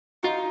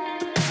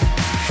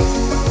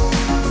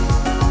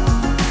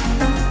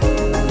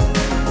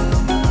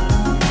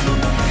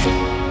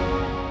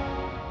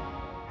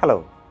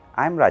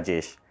I'm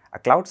Rajesh, a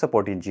cloud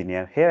support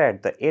engineer here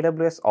at the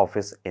AWS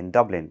office in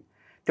Dublin.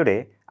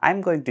 Today,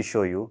 I'm going to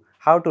show you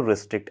how to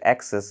restrict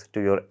access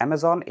to your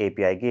Amazon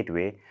API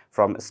gateway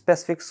from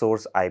specific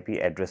source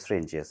IP address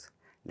ranges.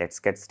 Let's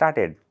get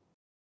started.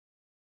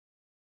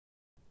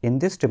 In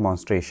this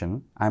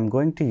demonstration, I'm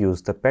going to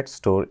use the Pet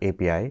Store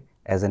API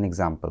as an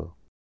example.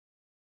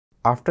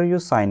 After you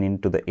sign in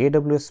to the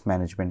AWS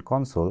Management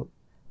Console,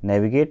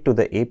 navigate to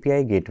the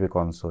API Gateway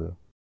console.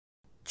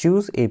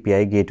 Choose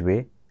API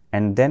Gateway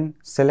and then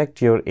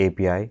select your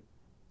API.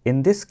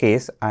 In this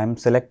case, I am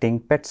selecting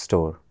Pet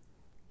Store.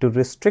 To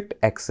restrict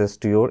access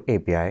to your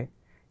API,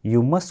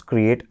 you must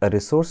create a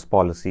resource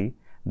policy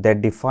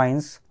that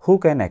defines who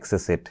can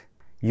access it.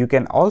 You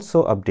can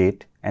also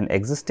update an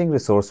existing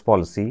resource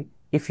policy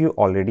if you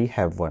already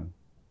have one.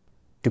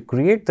 To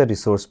create the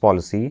resource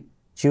policy,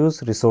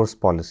 choose Resource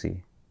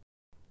Policy.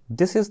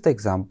 This is the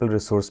example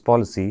resource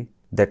policy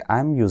that I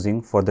am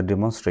using for the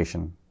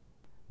demonstration.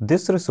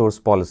 This resource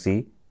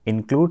policy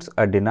includes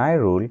a deny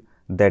rule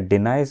that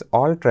denies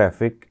all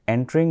traffic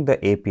entering the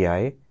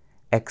API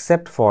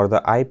except for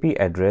the IP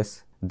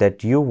address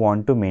that you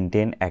want to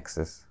maintain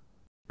access.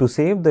 To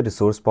save the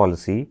resource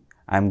policy,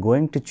 I am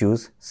going to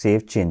choose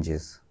Save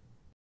Changes.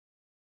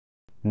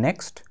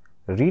 Next,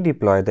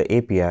 redeploy the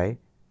API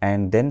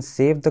and then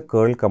save the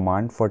curl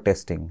command for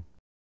testing.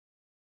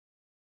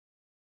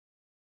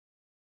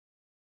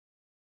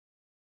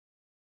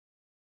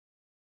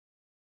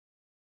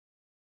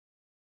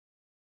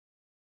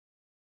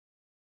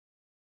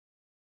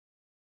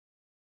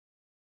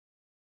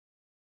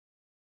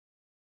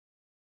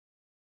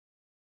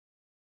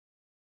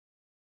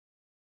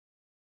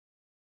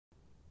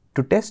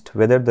 To test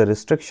whether the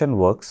restriction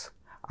works,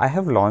 I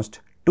have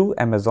launched two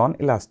Amazon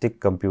Elastic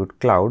Compute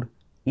Cloud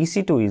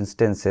EC2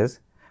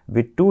 instances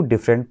with two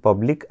different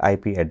public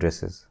IP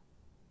addresses.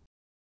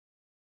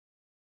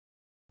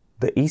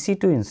 The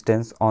EC2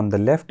 instance on the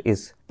left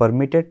is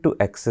permitted to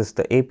access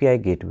the API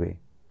gateway,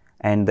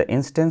 and the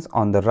instance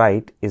on the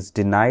right is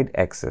denied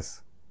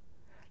access.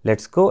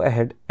 Let's go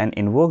ahead and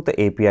invoke the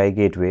API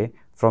gateway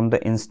from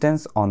the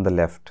instance on the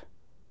left.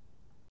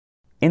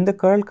 In the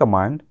curl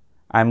command,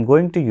 I am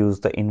going to use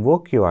the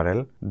invoke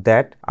URL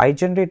that I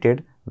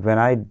generated when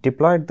I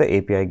deployed the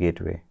API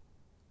gateway.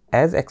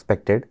 As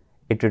expected,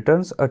 it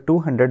returns a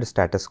 200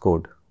 status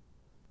code.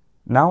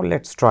 Now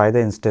let's try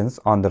the instance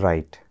on the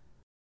right.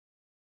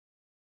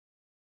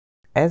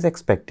 As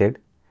expected,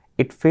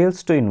 it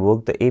fails to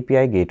invoke the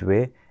API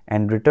gateway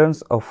and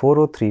returns a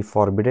 403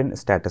 forbidden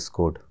status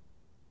code.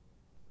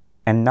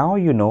 And now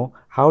you know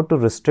how to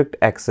restrict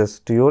access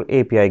to your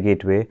API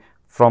gateway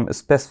from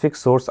specific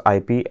source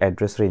IP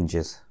address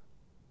ranges.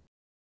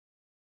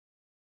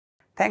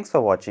 Thanks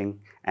for watching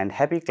and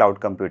happy cloud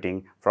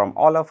computing from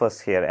all of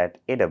us here at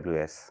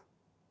AWS.